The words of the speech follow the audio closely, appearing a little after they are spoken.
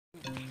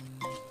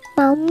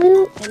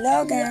Mami.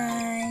 Hello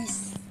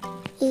guys.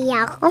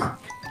 Iyak ko.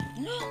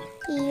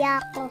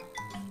 Iyak ko.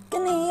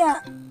 Kaniya.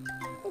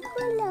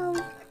 Ikaw lang.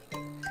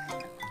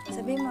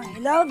 Sabi mo,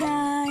 hello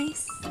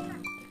guys.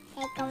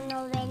 Ikaw na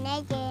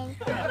din.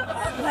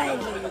 Bye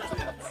ladies.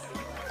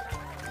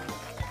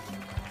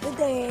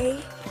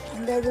 Today,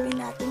 ang gagawin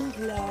nating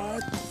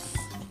vlog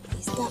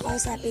is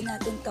kakausapin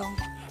natin tong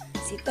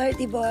si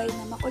Thirdy boy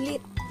na makulit.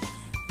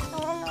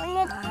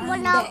 Ulit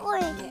wala hindi, ako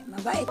eh. Hindi,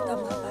 mabait ka,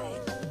 mabait.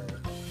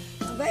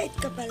 Mabait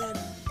ka pala.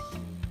 No?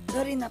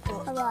 Sorry na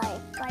po.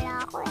 Mabait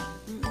pala ako eh.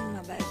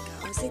 Mabait ka.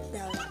 O, sit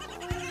down.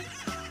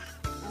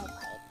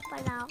 Mabait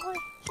pala ako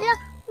eh. Sila,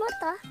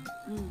 mata.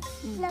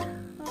 Sila,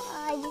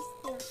 maayos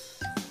na.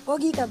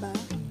 Pogi ka ba?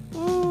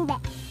 Hindi.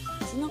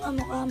 Sinong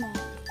kamukha mo?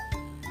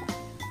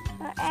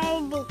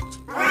 Thirdy.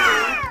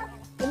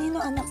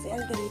 Kanino anak si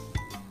Alderic?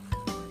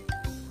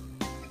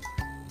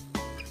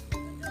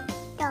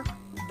 To.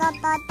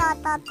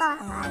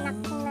 Anak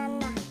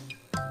na.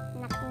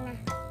 Anak na.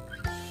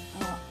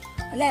 Oh.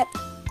 Ulit.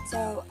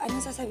 So, ano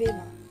sasabihin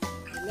mo?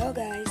 Hello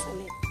guys.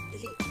 Ulit.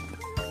 Dali.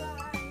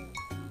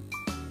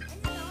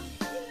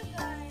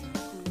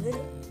 Dali.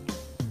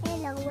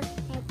 Hello,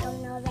 ikaw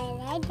na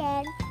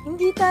din.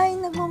 Hindi tayo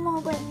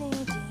nagmo-mobile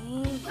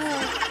legends.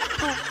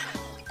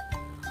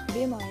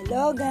 Sabi mo,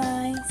 hello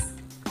guys.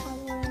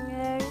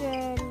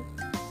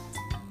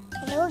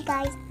 Hello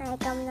guys,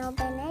 ikaw na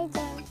din.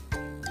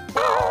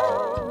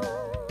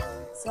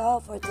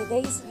 So, for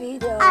today's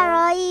video,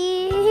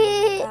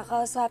 Aray!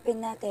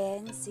 kakausapin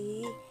natin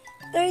si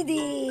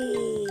Thirdy.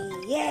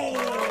 Yay!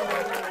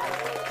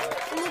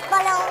 Hindi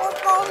pala ako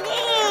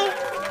pogi.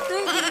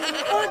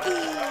 Thirdy,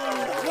 pogi!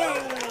 Yay!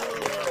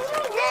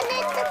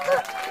 Ganito ko.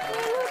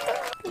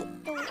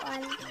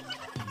 Pituan.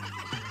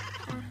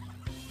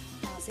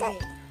 Oh,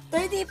 sige.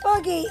 Thirdy,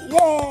 pogi!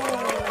 Yay!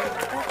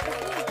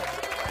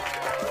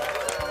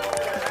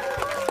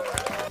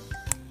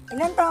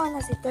 Ilan taon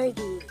na si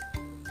Thirdy?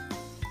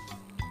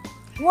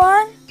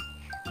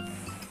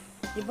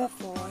 1? Diba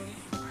 4?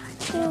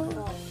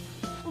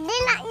 Hindi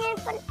na, yan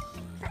pala.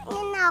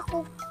 Yan na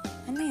ako.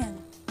 Ano yan?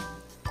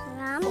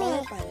 Marami. 4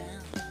 pa lang.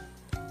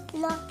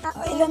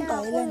 Oh, Ilan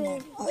to? Ilan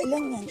yan?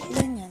 Ilan yan?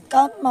 Ilan yan?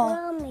 Count mo.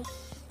 Marami.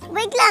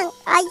 Wait lang,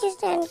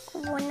 ayusin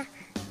ko muna.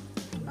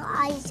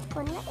 Ayos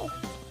ko na eh.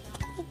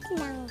 Wait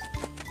lang.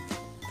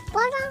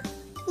 Parang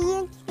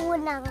yun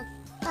kulang.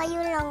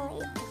 Tayo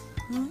lang ito.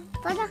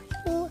 Parang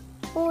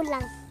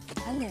kulang.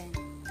 Alin?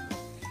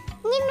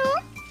 Yun o,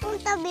 yung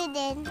tabi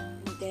din.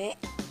 Hindi.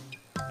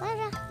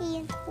 Parang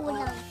yun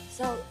kulang.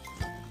 So,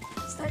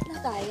 start na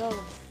tayo.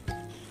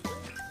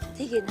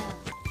 Sige na.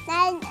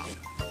 Dahil,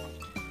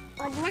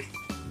 huwag na.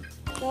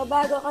 So,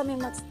 bago kami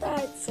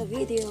mag-start sa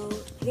video,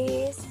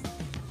 please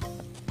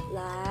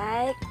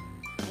like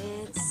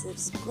and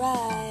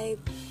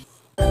subscribe.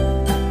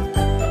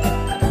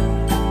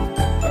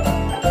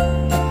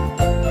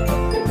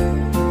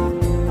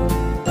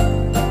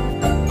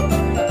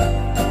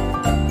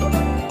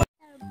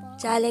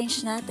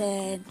 Challenge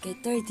natin kay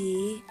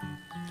Thirdy,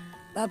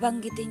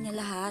 babanggitin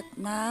niya lahat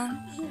ng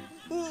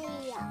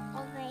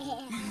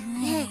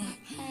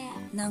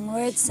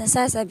words na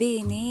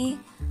sasabihin ni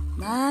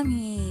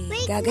Mami.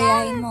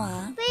 Gagayahin mo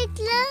ha. Wait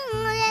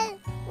lang.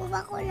 Uba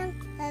ko lang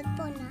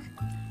cellphone ha.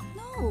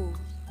 No.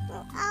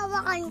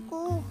 Awakan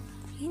ko.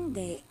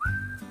 Hindi.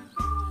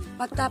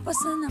 Pagtapos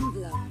na ng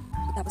vlog.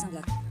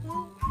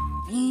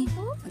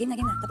 Game na.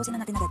 Tapusin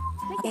na natin agad.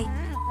 Okay?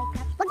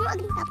 Huwag mo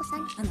agad tapusan.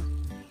 Ano?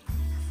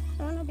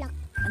 Ano vlog?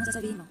 Ano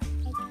sasabihin mo?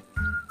 Thank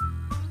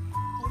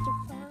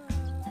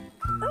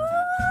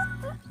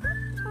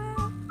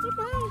you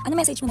for... Ano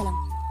message mo na lang?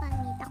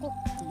 Pangit ako.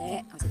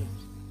 Hindi. O, sige.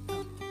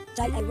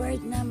 Child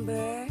word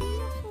number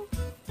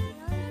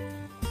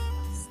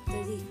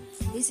 30.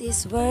 This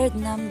is word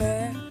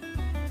number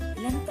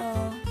ilan to?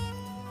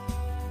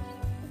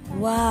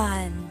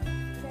 1.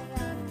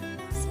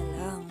 Isa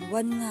lang.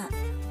 1 nga.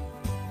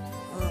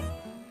 Oh.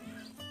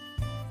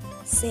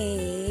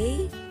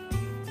 Say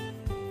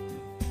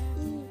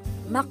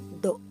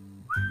Makdo.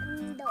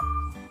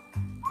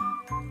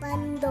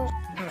 Pando.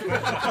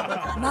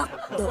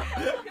 Makdo.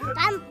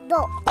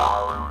 Pando.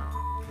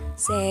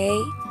 Say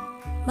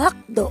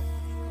Makdo.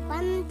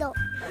 Pando.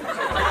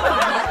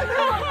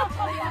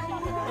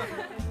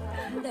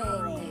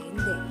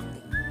 Hindi.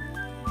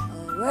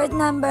 Word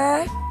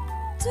number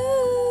 2.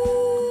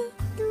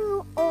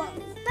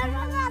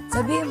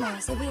 Sabihin mo.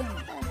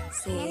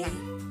 Say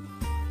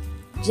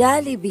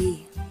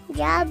Jollibee.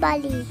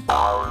 Jabali.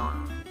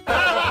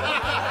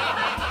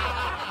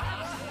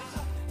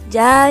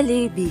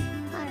 Jollibee.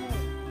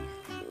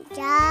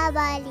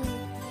 Jabali.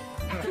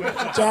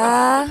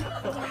 Jollibee.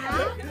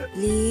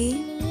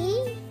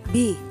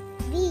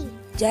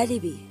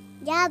 Jollibee.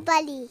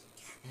 Jabali.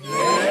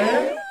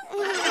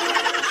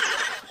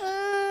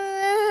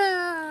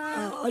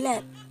 Oh,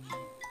 ulit.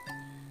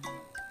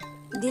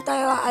 Hindi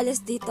tayo aalis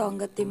dito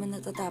hanggat di mo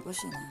natatapos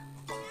yun.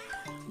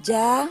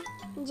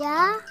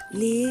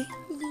 Jollibee.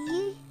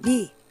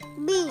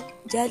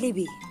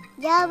 Jollibee.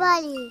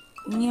 Jabali.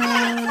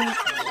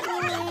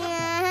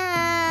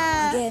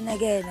 Again.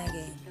 again.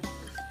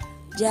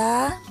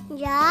 Ja,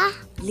 Ja,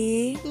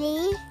 li,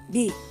 li,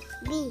 bi.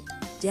 bi.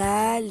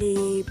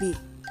 Jollibee.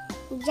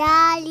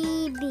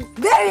 Jollibee.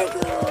 Very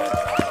good!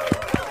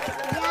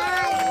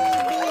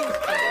 Jollibee.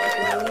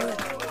 Good.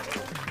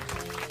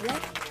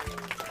 What?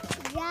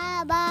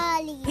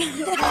 Jabali.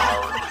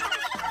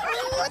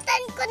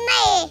 Kalimutan ko na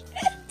eh.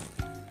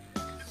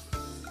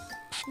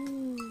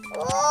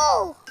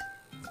 Oh!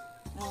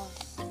 Oh.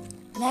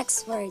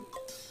 Next word.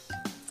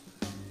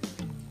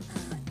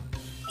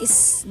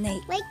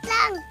 Snake. Wait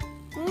lang.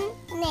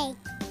 Snake.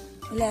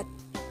 Ulit.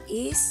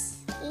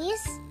 Is,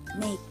 Is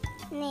snake.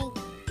 snake.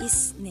 Is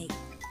snake.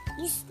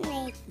 Is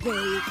snake.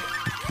 Very good.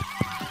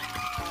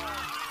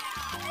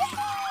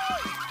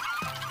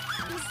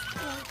 Is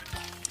snake.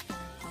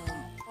 Oh.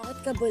 Bakit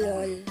ka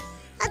bulol?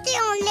 Ito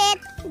yung let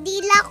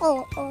dila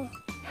ko. Oh.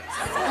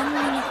 Ano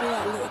mo nakuha?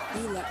 Liit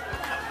dila.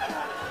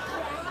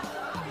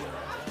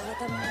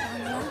 Pakita mo sa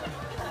kanila.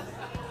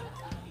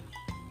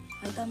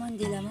 Pakita mo ang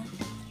dila mo.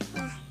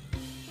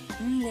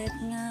 Liit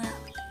nga.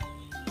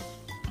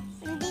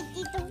 Hindi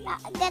dito na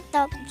agad.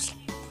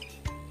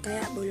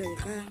 Kaya bulol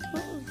ka.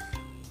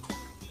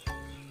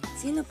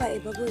 Sino pa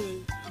iba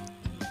bulol?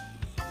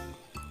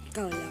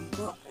 Ikaw lang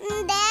po.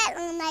 Hindi.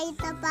 Ang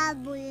naita pa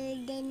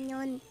bulol din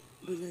yun.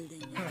 Bulol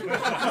din.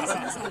 Ano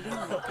sinasabi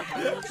mo?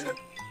 Bulol siya.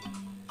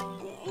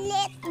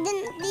 Let din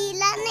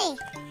dila na eh.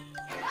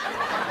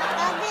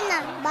 Sabi na,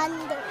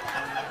 bando.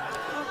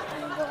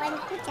 Napunduan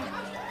ko siya.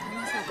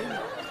 Ano sabi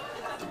mo?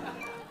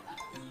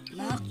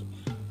 Mak.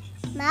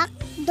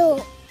 Makdo.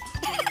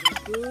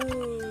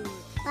 Good.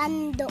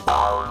 Bando.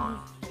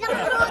 Ilang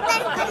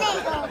prutan ko na eh.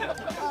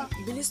 Oh.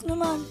 Bilis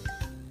naman.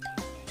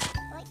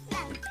 Wait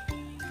lang.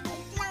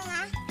 Wait lang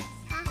ha.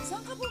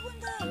 Saan ka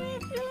pupunta?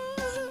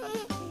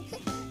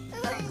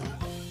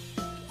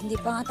 Hindi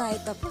pa nga tayo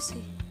tapos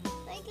eh.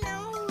 Wait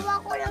lang. Huwa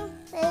ko lang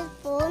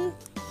cellphone.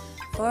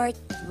 Fourth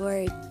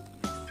word.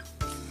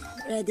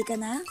 Ready ka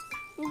na?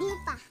 Hindi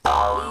pa.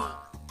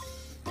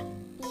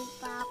 Hindi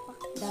pa ako.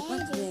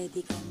 Dapat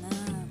ready ka na.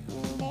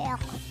 Hindi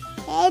ako.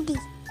 Ready.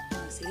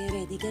 Oh, sige,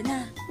 ready ka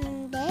na.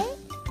 Hindi.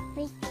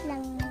 Wait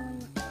lang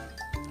muna.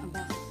 Oh,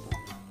 bakit po?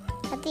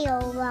 Pati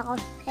huwa ko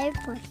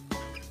cellphone.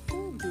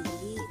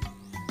 Hindi.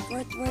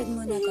 Fourth word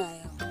muna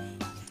tayo.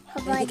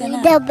 Ready ka na?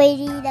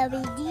 Ready.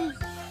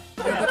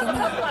 Ready ka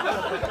na?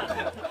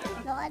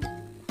 Nood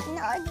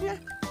na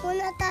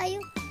muna tayo.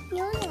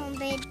 Yun yung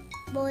bed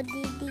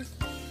body D.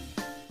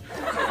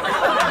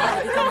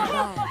 Ready ka na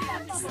ba?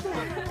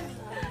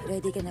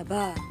 Ready ka na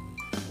ba?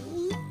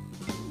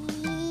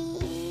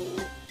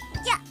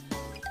 Yeah.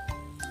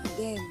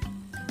 Again.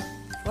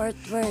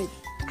 Fourth word.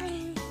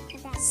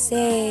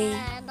 Say.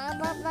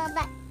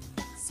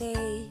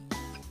 Say.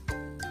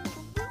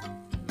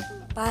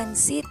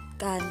 Pansit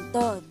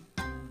Canton.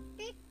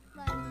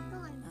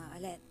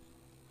 Ulit.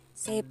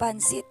 Say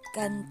pansit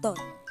Canton.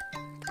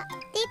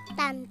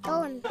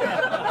 Titanton.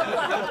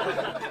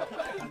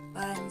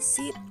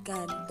 Pansit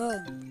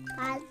Canton.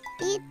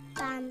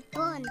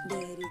 Titanton.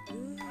 Very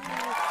good.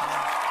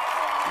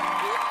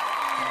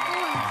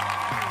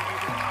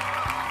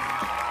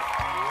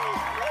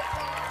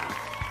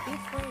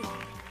 Fifth word.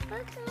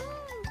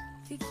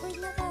 Fifth word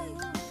na tayo.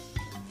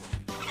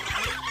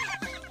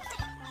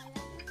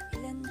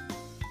 Ilan?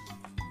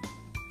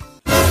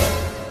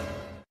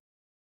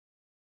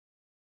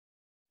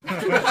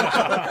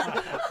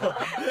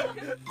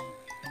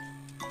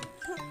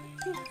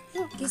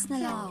 Kiss na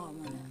lang ako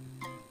muna.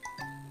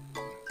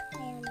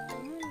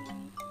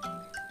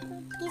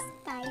 Kiss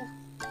tayo.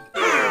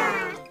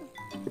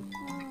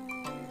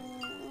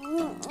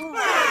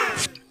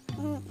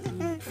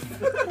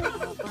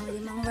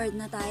 Pang-limang word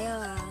na tayo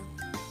ah.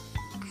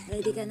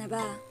 Ready ka na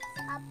ba?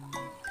 Apo.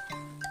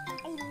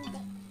 Ay, hindi.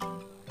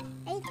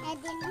 Ay,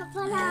 ready na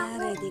pala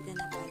ako. Ready ka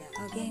na pala.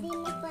 Okay. Ready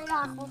na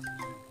pala ako.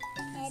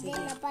 Ready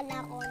Sige. na pala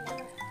ako.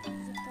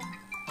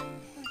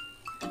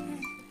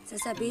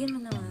 Sasabihin mo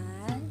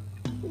naman.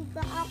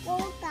 Iba ako.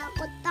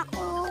 Takot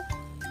ako.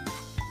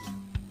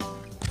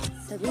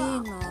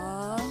 Sabihin mo.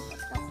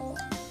 Ako.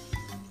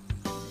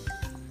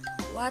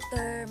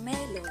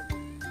 Watermelon.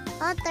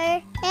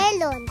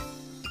 Watermelon.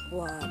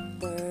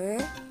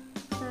 Watermelon.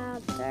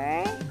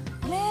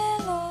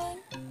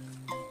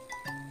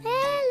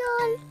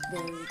 Melon.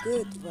 Very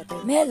good.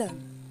 Watermelon.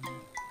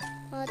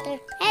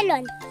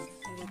 Watermelon.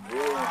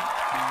 Very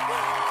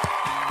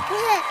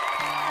good.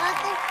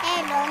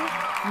 Watermelon.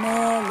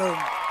 Melon.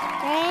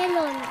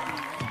 Melon.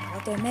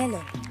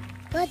 Watermelon.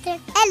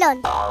 Watermelon.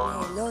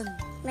 Melon.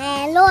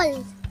 Melon.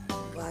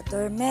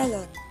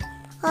 Watermelon.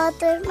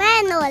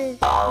 Watermelon.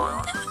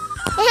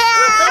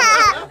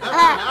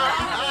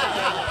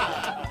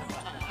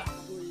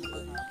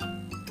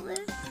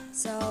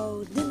 So,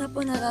 dun na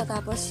po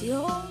natatapos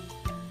yung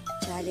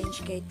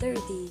challenge kay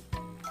Thirdy.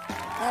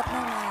 Lahat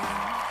naman,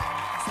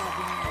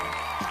 sabi niya,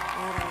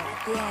 pero at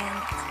the end,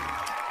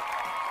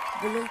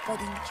 bulol pa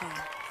din siya.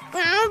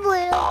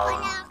 Bulong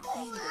pala ako.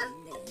 Ay,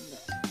 hindi.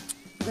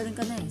 Ganun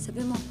ka na eh.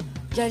 Sabi mo,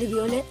 Jollibee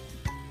ulit?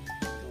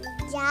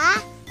 Ja,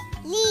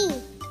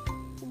 li.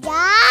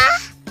 Ja,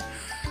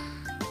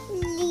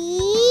 li.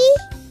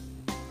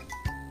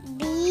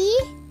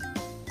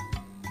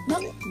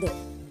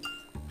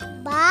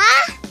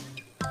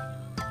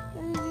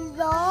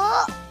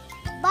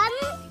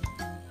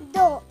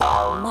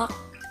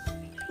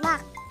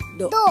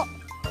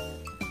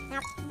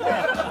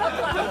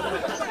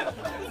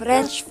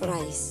 French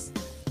fries.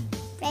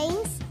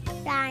 French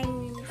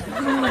fries.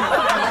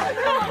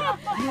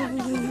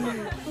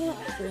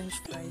 French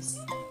fries.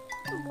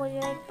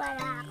 Buloy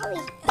para ako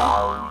eh.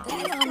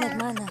 Kanina ka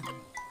nagmana.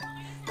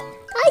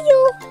 Ayo.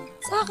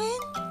 Sa akin?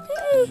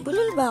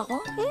 Bulol ba ako?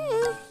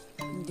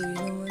 Hindi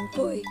naman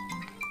po eh.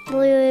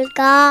 Buloy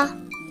ka.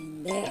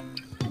 Hindi.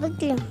 Wag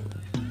lang.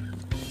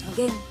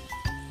 Again.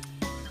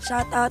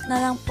 Shoutout na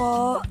lang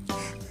po.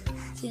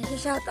 Sino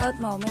siya shoutout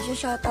mo? May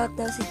siya shoutout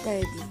daw si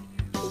Thirdy.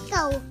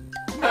 Ikaw.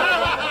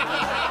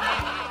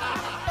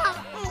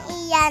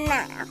 Iyan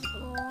na ako.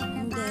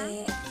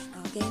 Hindi.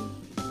 Okay.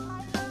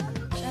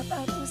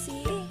 Shoutout mo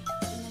si...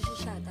 Sino siya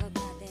shoutout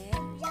natin?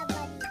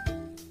 Hindi.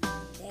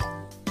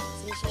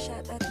 Sino siya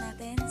shoutout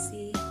natin?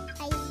 Si...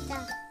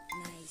 Aita.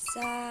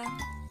 Naisa.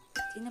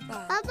 Sino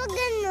pa? Papa,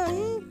 ganun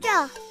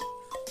siya.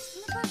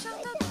 Sino pa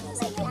shoutout mo na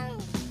Wait sila? lang.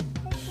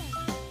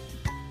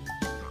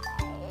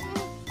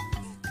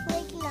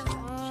 Wait lang.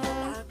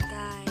 Shoutout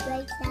kay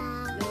Wait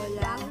lang.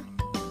 Lola.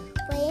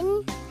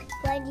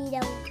 Pwede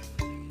daw.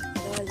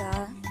 Lola.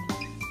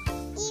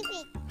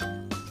 Ibig.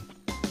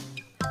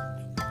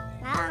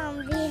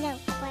 Bilang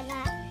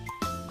pala.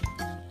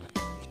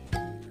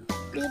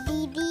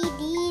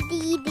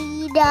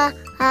 Di-di-di-di-di-di-da.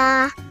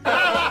 Ha.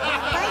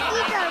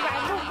 Pwede daw.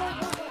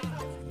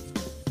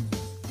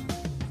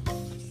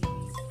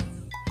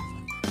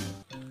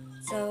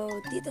 So,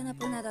 dito na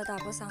po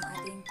natatapos ang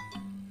ating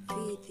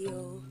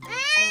video.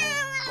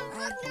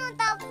 Huwag nyo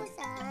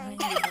tapusan.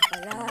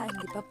 Ay,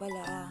 hindi pa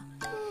pala.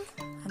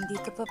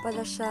 Andito pa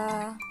pala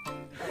siya.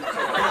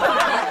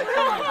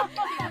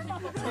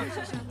 Sino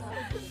siya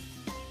shoutout?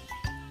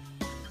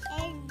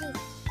 Erdi.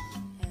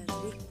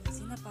 Elric.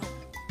 Sino pa?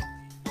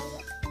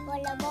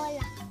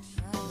 Bola-bola.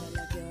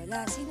 Lola Viola.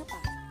 Sino pa?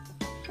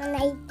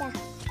 Naita.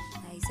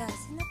 Naisa.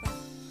 Sino pa?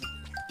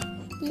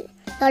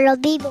 Lolo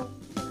Bibo.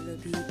 Lolo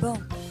Bibong.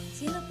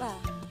 Sino pa?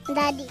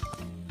 Daddy.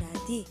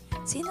 Daddy.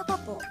 Sino pa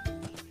po?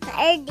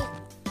 Erdi.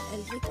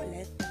 Elric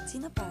ulit.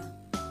 Sino pa?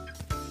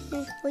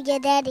 Kuya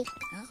Daddy.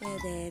 Kuya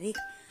Derek.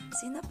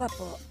 Sino pa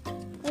po?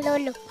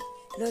 Lolo.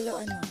 Lolo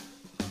ano?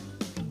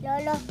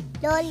 Lolo.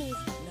 Loli.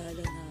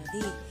 Lolo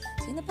Nodi.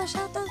 Sino pa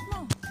shoutout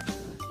mo?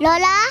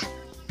 Lola.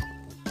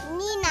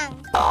 Ninang.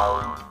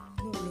 Lolo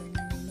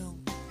Ninong.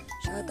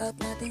 Shoutout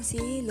natin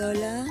si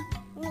Lola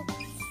Nix.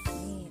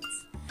 Nits.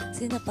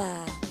 Sino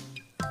pa?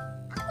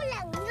 Ako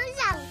lang. Yun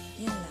lang.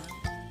 Yan lang.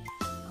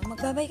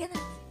 Magbabay ka na.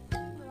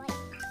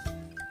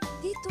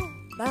 Dito.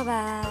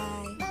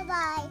 Bye-bye.